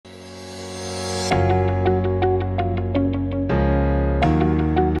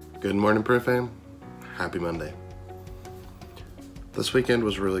Good morning, Print Fam. Happy Monday. This weekend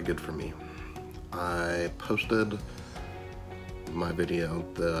was really good for me. I posted my video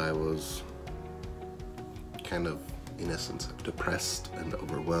that I was kind of, in essence, depressed and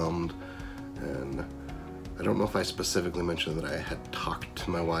overwhelmed, and I don't know if I specifically mentioned that I had talked to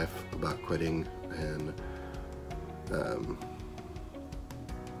my wife about quitting and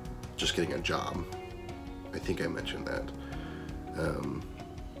just getting a job. I think I mentioned that.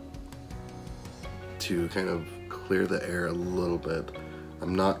 To kind of clear the air a little bit.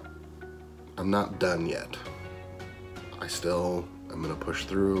 I'm not done yet. I'm gonna push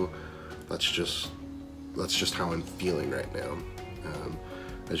through. That's just how I'm feeling right now.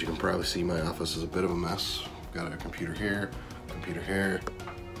 As you can probably see, my office is a bit of a mess. I've got a computer here,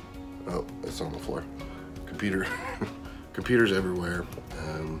 oh, it's on the floor. Computers everywhere.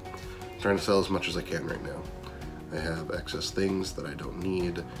 Trying to sell as much as I can right now. I have excess things that I don't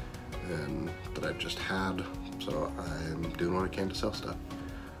need and that I've just had, so I'm doing what I can to sell stuff.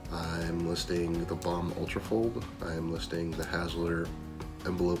 I'm listing the Bomb Ultrafold, I'm listing the Hazzler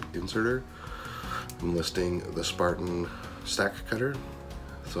envelope inserter, I'm listing the Spartan stack cutter.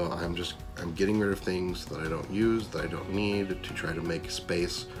 So I'm getting rid of things that I don't use, that I don't need, to try to make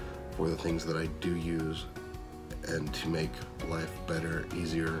space for the things that I do use and to make life better,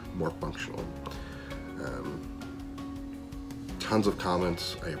 easier, more functional. Tons of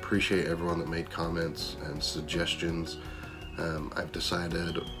comments. I appreciate everyone that made comments and suggestions. I've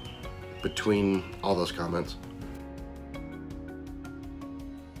decided between all those comments,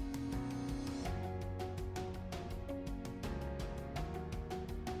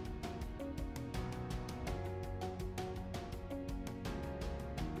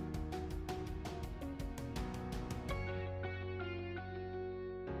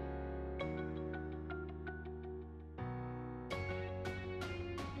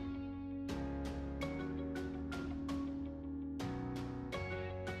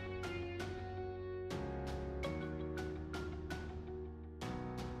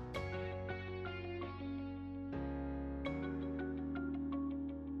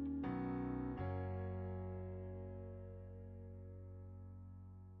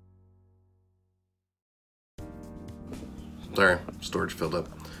 sorry, storage filled up.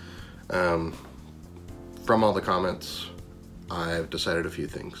 From all the comments, I've decided a few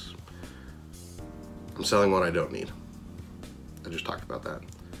things. I'm selling what I don't need. I just talked about that.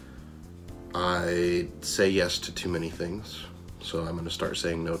 I say yes to too many things, so I'm going to start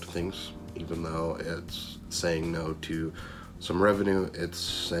saying no to things, even though it's saying no to some revenue. It's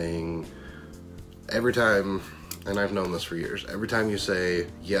saying every time, and I've known this for years, every time you say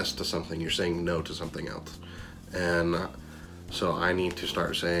yes to something, you're saying no to something else. And so I need to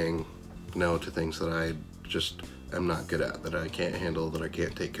start saying no to things that I just am not good at, that I can't handle, that I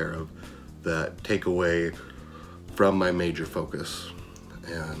can't take care of, that take away from my major focus.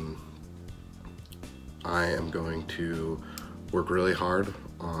 And I am going to work really hard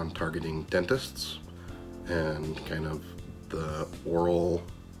on targeting dentists and kind of the oral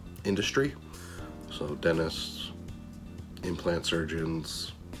industry. So dentists, implant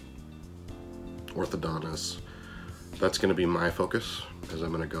surgeons, orthodontists. That's going to be my focus, as I'm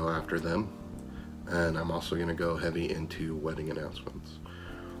going to go after them. And I'm also going to go heavy into wedding announcements.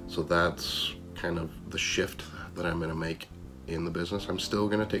 So that's kind of the shift that I'm going to make in the business. I'm still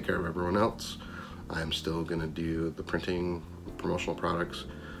going to take care of everyone else. I'm still going to do the printing, promotional products,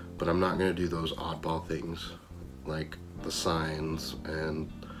 but I'm not going to do those oddball things like the signs and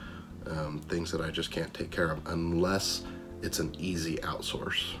things that I just can't take care of unless it's an easy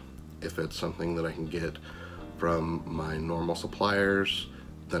outsource. If it's something that I can get from my normal suppliers,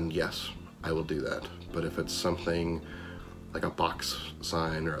 then yes, I will do that. But if it's something like a box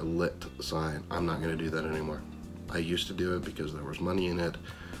sign or a lit sign, I'm not going to do that anymore. I used to do it because there was money in it,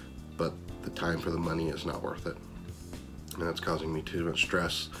 but the time for the money is not worth it. And that's causing me too much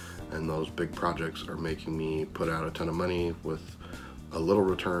stress, and those big projects are making me put out a ton of money with a little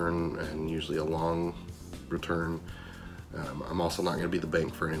return, and usually a long return. I'm also not going to be the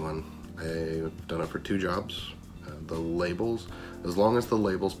bank for anyone. I've done it for 2 jobs. The labels, as long as the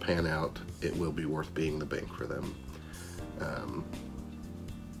labels pan out, it will be worth being the bank for them.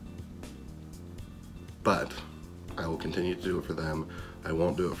 But I will continue to do it for them. I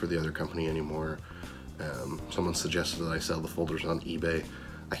won't do it for the other company anymore. Someone suggested that I sell the folders on eBay.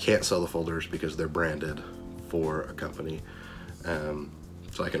 I can't sell the folders because they're branded for a company.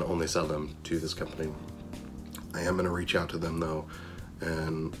 So I can only sell them to this company. I am going to reach out to them though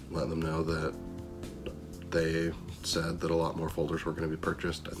and let them know that they said that a lot more folders were going to be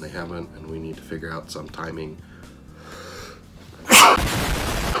purchased, and they haven't, and we need to figure out some timing,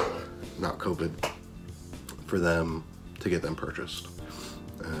 not COVID, for them to get them purchased.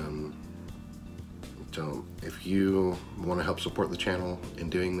 So if you want to help support the channel in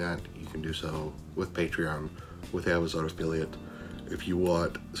doing that, you can do so with Patreon, with Amazon affiliate. If you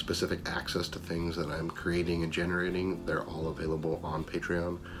want specific access to things that I'm creating and generating, they're all available on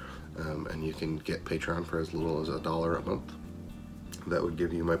Patreon. And you can get Patreon for as little as $1 a month. That would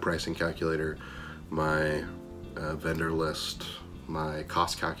give you my pricing calculator, my vendor list, my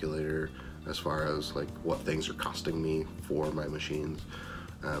cost calculator, as far as like what things are costing me for my machines.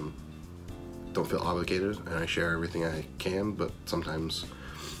 Don't feel obligated, and I share everything I can, but sometimes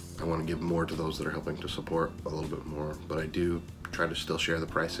I want to give more to those that are helping to support a little bit more, but I do try to still share the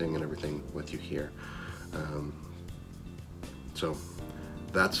pricing and everything with you here. So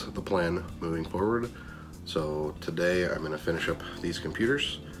that's the plan moving forward. So today I'm going to finish up these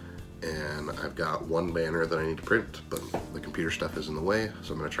computers, and I've got one banner that I need to print, but the computer stuff is in the way,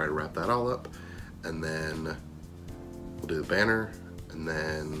 so I'm going to try to wrap that all up, and then we'll do the banner, and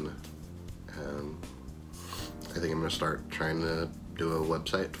then I think I'm going to start trying to do a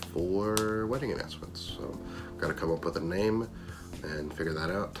website for wedding announcements. So I've got to come up with a name and figure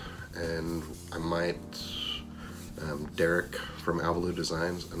that out, and I might, Derek from Alvalu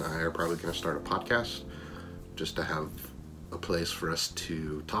Designs and I are probably going to start a podcast just to have a place for us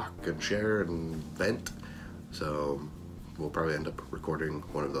to talk and share and vent. So we'll probably end up recording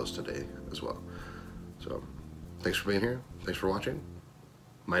one of those today as well. So thanks for being here. Thanks for watching.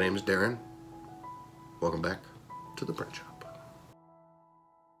 My name is Darren. Welcome back to the print shop.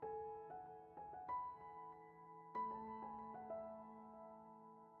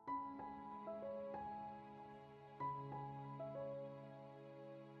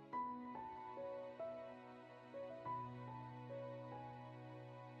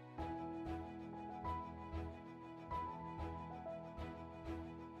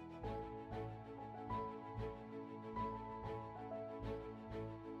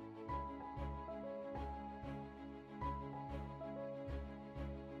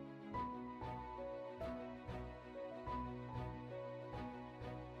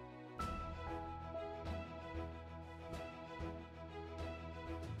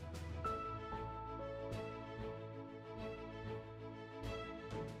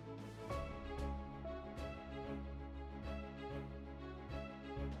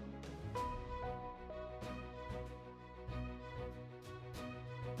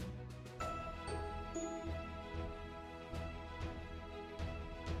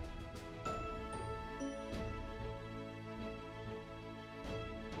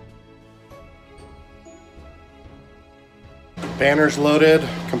 Banners loaded,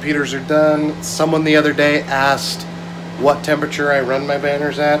 computers are done. Someone the other day asked what temperature I run my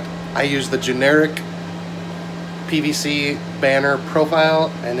banners at. I use the generic PVC banner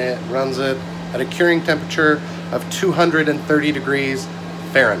profile, and it runs it at a curing temperature of 230 degrees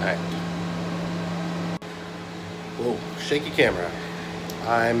Fahrenheit. Whoa, shaky camera.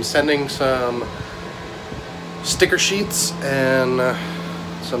 I'm sending some sticker sheets and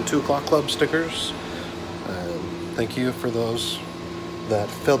some 2 O'Clock Club stickers. Thank you for those that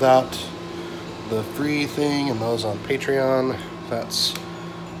filled out the free thing and those on Patreon. That's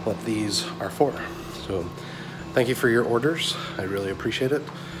what these are for. So thank you for your orders. I really appreciate it,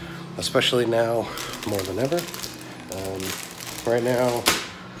 especially now more than ever. Right now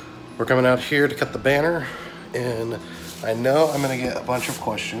we're coming out here to cut the banner, and I know I'm gonna get a bunch of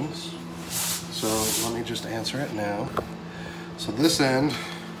questions, so let me just answer it now. So this end,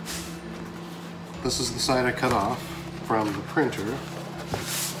 this is the side I cut off from the printer,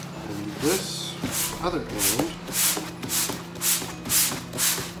 and this other end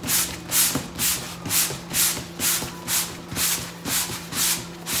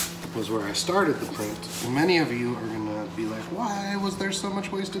was where I started the print. And many of you are gonna be like, why was there so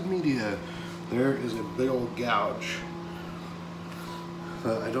much wasted media? There is a big old gouge.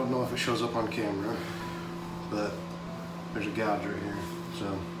 I don't know if it shows up on camera, but there's a gouge right here.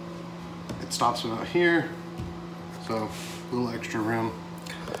 So it stops about here, so a little extra room.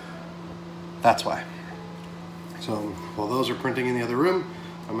 That's why. So while those are printing in the other room,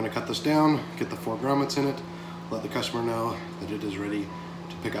 I'm gonna cut this down, get the 4 grommets in it, let the customer know that it is ready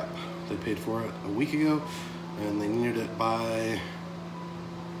to pick up. They paid for it a week ago, and they needed it by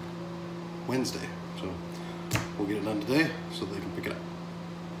Wednesday. So we'll get it done today so they can pick it up.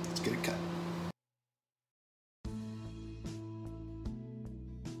 Let's get it cut.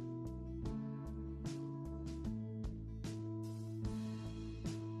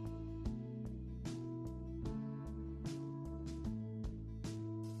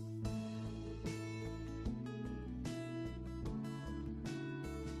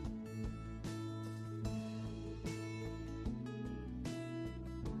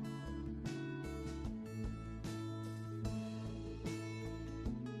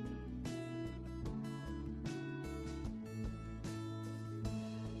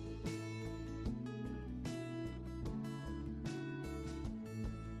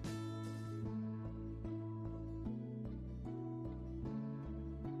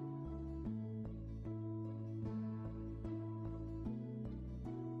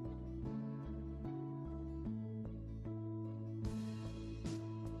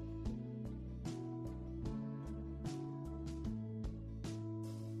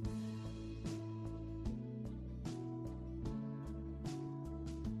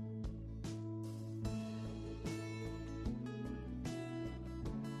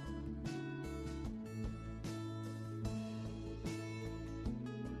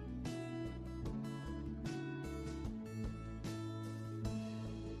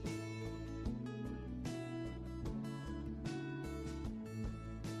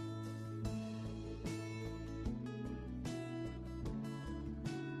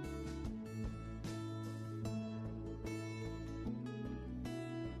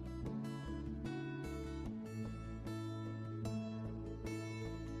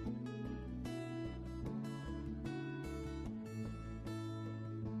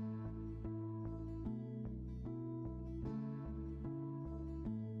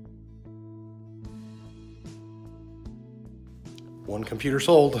 one computer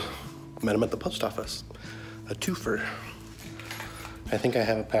sold. Met him at the post office. A twofer. I think I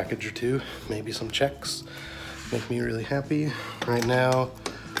have a package or two, maybe some checks. Make me really happy. Right now,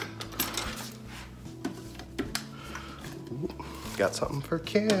 got something for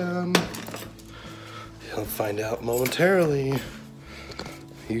Cam. He'll find out momentarily.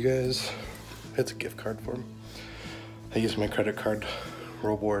 You guys, it's a gift card for him. I use my credit card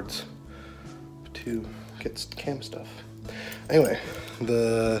rewards to get Cam stuff. Anyway,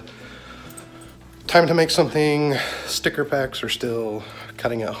 the time to make something sticker packs are still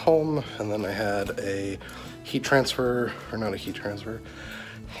cutting at home, and then I had a heat transfer, or not a heat transfer,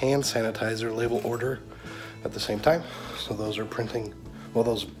 hand sanitizer label order at the same time. So those are printing,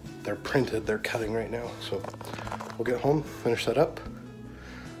 well, they're printed, they're cutting right now. So we'll get home, finish that up,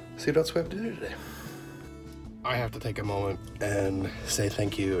 see what else we have to do today. I have to take a moment and say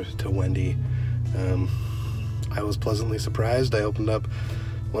thank you to Wendy. I was pleasantly surprised. I opened up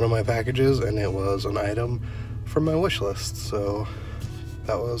one of my packages and it was an item from my wish list. So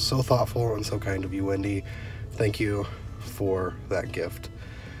that was so thoughtful and so kind of you, Wendy. Thank you for that gift.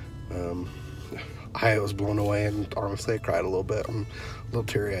 I was blown away and honestly I cried a little bit. I'm a little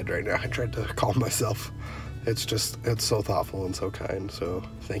teary-eyed right now. I tried to calm myself. It's so thoughtful and so kind. So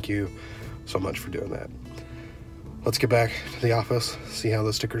thank you so much for doing that. Let's get back to the office, see how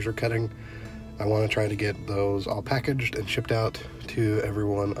the stickers are cutting. I want to try to get those all packaged and shipped out to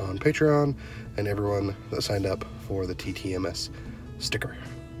everyone on Patreon and everyone that signed up for the TTMS sticker.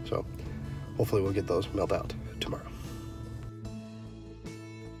 So hopefully we'll get those mailed out tomorrow.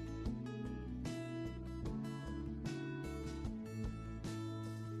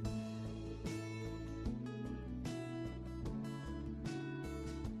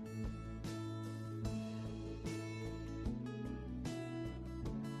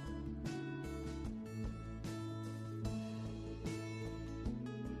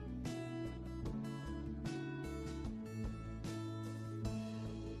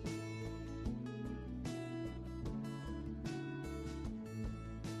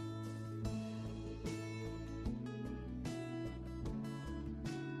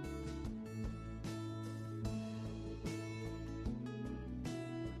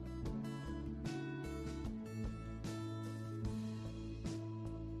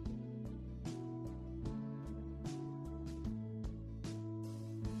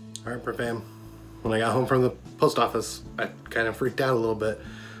 All right, fam. When I got home from the post office, I kind of freaked out a little bit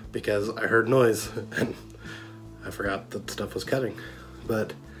because I heard noise and I forgot that stuff was cutting.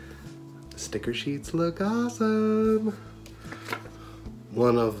 But the sticker sheets look awesome.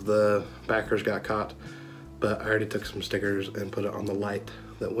 One of the backers got caught, but I already took some stickers and put it on the light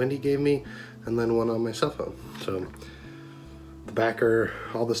that Wendy gave me and then one on my cell phone. So the backer,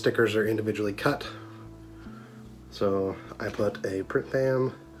 all the stickers are individually cut. So I put a print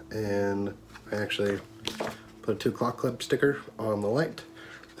bam and I actually put a 2 o'clock club sticker on the light,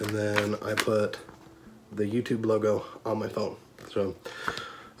 and then I put the YouTube logo on my phone. So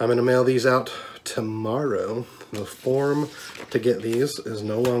I'm gonna mail these out tomorrow. The form to get these is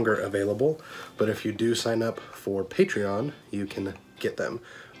no longer available, but if you do sign up for Patreon, you can get them.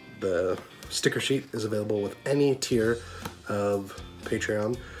 The sticker sheet is available with any tier of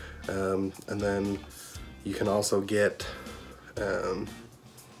Patreon, and then you can also get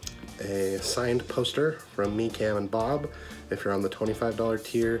a signed poster from me, Cam, and Bob if you're on the $25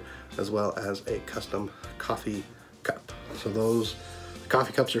 tier, as well as a custom coffee cup. So those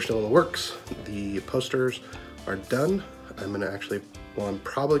coffee cups are still in the works. The posters are done. I'm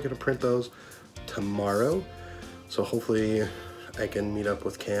probably gonna print those tomorrow. So hopefully I can meet up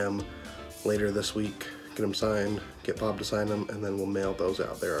with Cam later this week, get them signed, get Bob to sign them, and then we'll mail those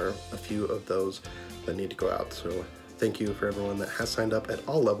out. There are a few of those that need to go out. So thank you for everyone that has signed up at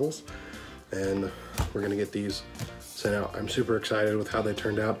all levels, and we're gonna get these sent out. I'm super excited with how they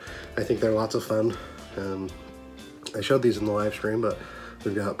turned out. I think they're lots of fun. I showed these in the live stream, but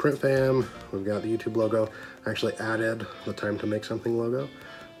we've got print fam, we've got the YouTube logo. I actually added the time to make something logo.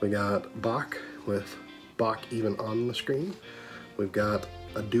 We got Bach with Bach even on the screen. We've got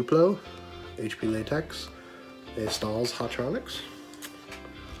a Duplo, HP latex, a Stahls Hotronics,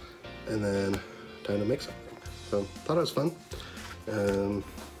 and then time to make something. So thought it was fun. So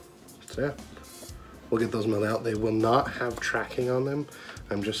yeah, we'll get those mailed out. They will not have tracking on them.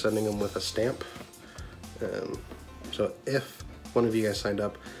 I'm just sending them with a stamp. So if one of you guys signed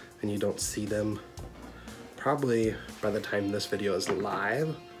up and you don't see them, probably by the time this video is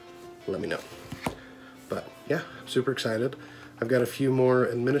live, let me know. But yeah, I'm super excited. I've got a few more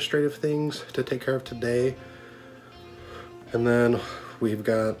administrative things to take care of today. And then we've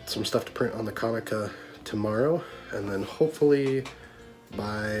got some stuff to print on the Keencut tomorrow. And then hopefully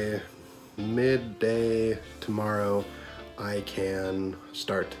by midday tomorrow, I can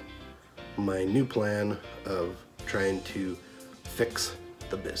start my new plan of trying to fix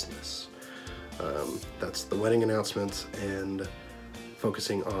the business. That's the wedding announcements and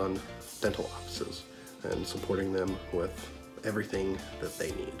focusing on dental offices and supporting them with everything that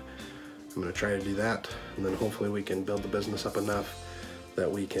they need. I'm gonna try to do that, and then hopefully we can build the business up enough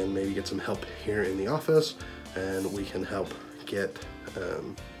that we can maybe get some help here in the office, and we can help get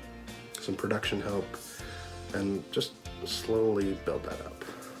some production help and just slowly build that up.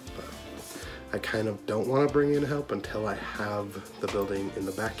 But I kind of don't want to bring in help until I have the building in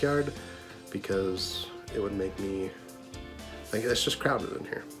the backyard, because it would make me, like, it's just crowded in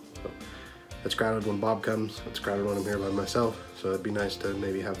here. So it's crowded when Bob comes, it's crowded when I'm here by myself, so it'd be nice to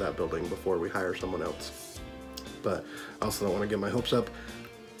maybe have that building before we hire someone else. But I also don't want to get my hopes up.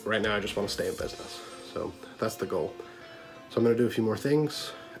 Right now I just want to stay in business, so that's the goal. So I'm going to do a few more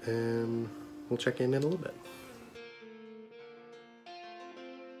things, and we'll check in a little bit.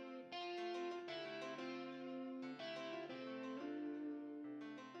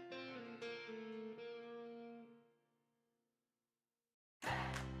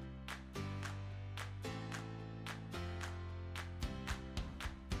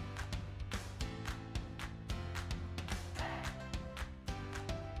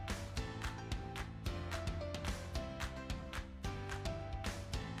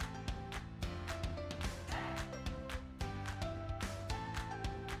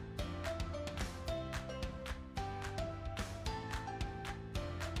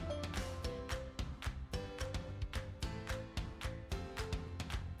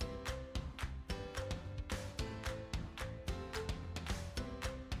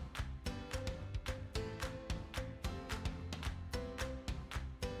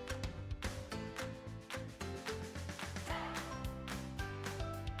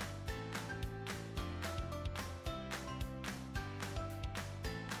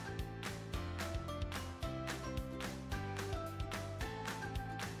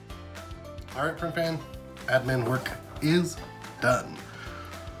 All right, print fan, admin work is done.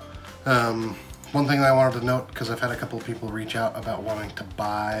 One thing I wanted to note, because I've had a couple of people reach out about wanting to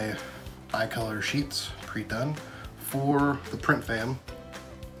buy icolor sheets pre-done for the print fan.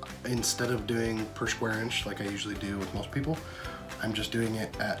 Instead of doing per square inch like I usually do with most people, I'm just doing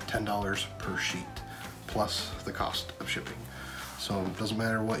it at $10 per sheet, plus the cost of shipping. So it doesn't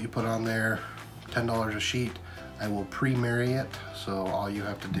matter what you put on there, $10 a sheet. I will pre-marry it, so all you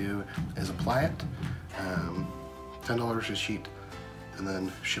have to do is apply it. $10 a sheet, and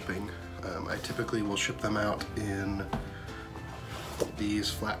then shipping. I typically will ship them out in these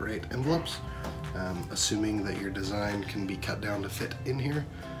flat rate envelopes, assuming that your design can be cut down to fit in here,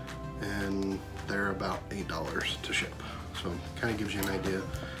 and they're about $8 to ship. So it kind of gives you an idea,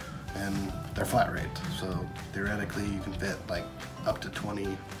 and they're flat rate, so theoretically you can fit like up to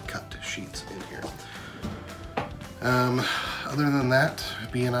 20 cut sheets in here. Other than that,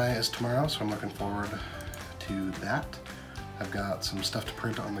 B&I is tomorrow, so I'm looking forward to that. I've got some stuff to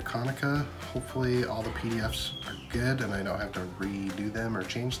print on the Keencut. Hopefully all the PDFs are good and I don't have to redo them or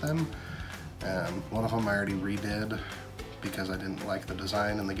change them. One of them I already redid because I didn't like the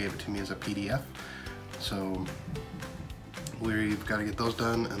design and they gave it to me as a PDF. So we've got to get those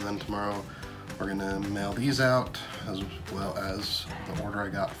done, and then tomorrow we're gonna mail these out, as well as the order I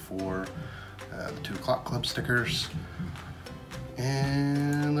got for the 2 o'clock club stickers,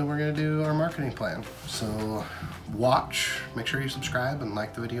 and then we're gonna do our marketing plan. So watch, make sure you subscribe and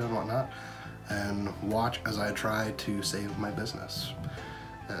like the video and whatnot, and watch as I try to save my business.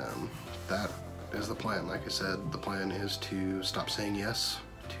 That is the plan. Like I said, the plan is to stop saying yes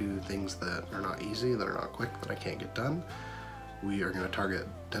to things that are not easy, that are not quick, that I can't get done. We are gonna target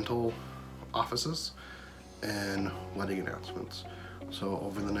dental offices and wedding announcements. So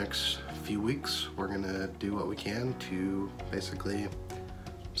over the next few weeks, we're gonna do what we can to basically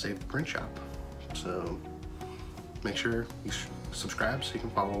save the print shop. So make sure you subscribe so you can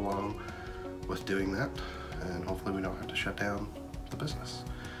follow along with doing that, and hopefully we don't have to shut down the business.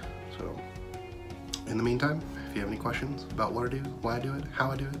 So in the meantime, if you have any questions about what I do, why I do it,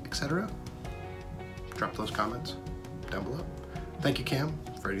 how I do it, etc., drop those comments down below. Thank you, Cam,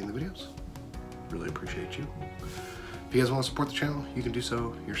 for editing the videos. Really appreciate you. If you guys want to support the channel, you can do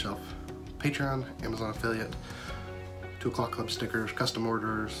so yourself. Patreon, Amazon affiliate, 2 o'clock club stickers, custom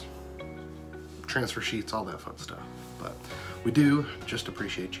orders, transfer sheets, all that fun stuff. But we do just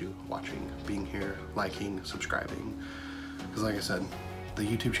appreciate you watching, being here, liking, subscribing. Because like I said, the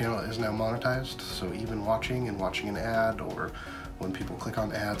YouTube channel is now monetized, so even watching and watching an ad or when people click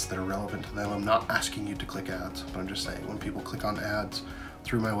on ads that are relevant to them. I'm not asking you to click ads, but I'm just saying when people click on ads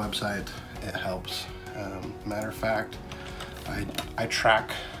through my website, it helps. Matter of fact, I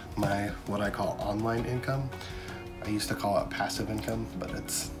track my what I call online income. I used to call it passive income, but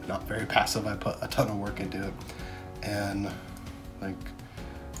it's not very passive. I put a ton of work into it. And like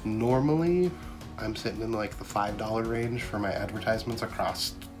normally I'm sitting in like the $5 range for my advertisements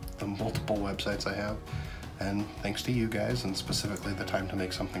across the multiple websites I have. And thanks to you guys, and specifically the Time to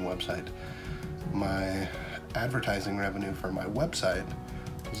Make Something website, my advertising revenue for my website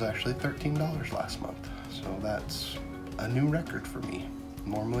was actually $13 last month. So that's a new record for me.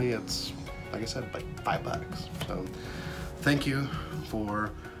 Normally it's, like I said, like $5. So thank you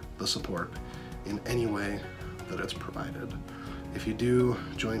for the support in any way that it's provided. If you do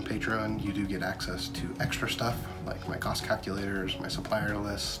join Patreon, you do get access to extra stuff like my cost calculators, my supplier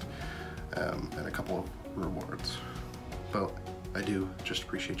list, and a couple of rewards. But I do just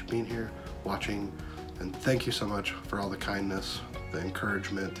appreciate you being here, watching, and thank you so much for all the kindness, the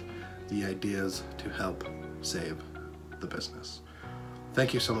encouragement, the ideas to help save the business.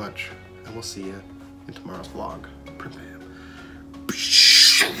 Thank you so much, and we'll see you in tomorrow's vlog.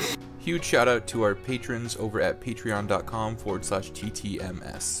 Huge shout out to our patrons over at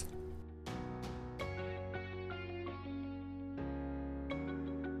patreon.com/TTMS.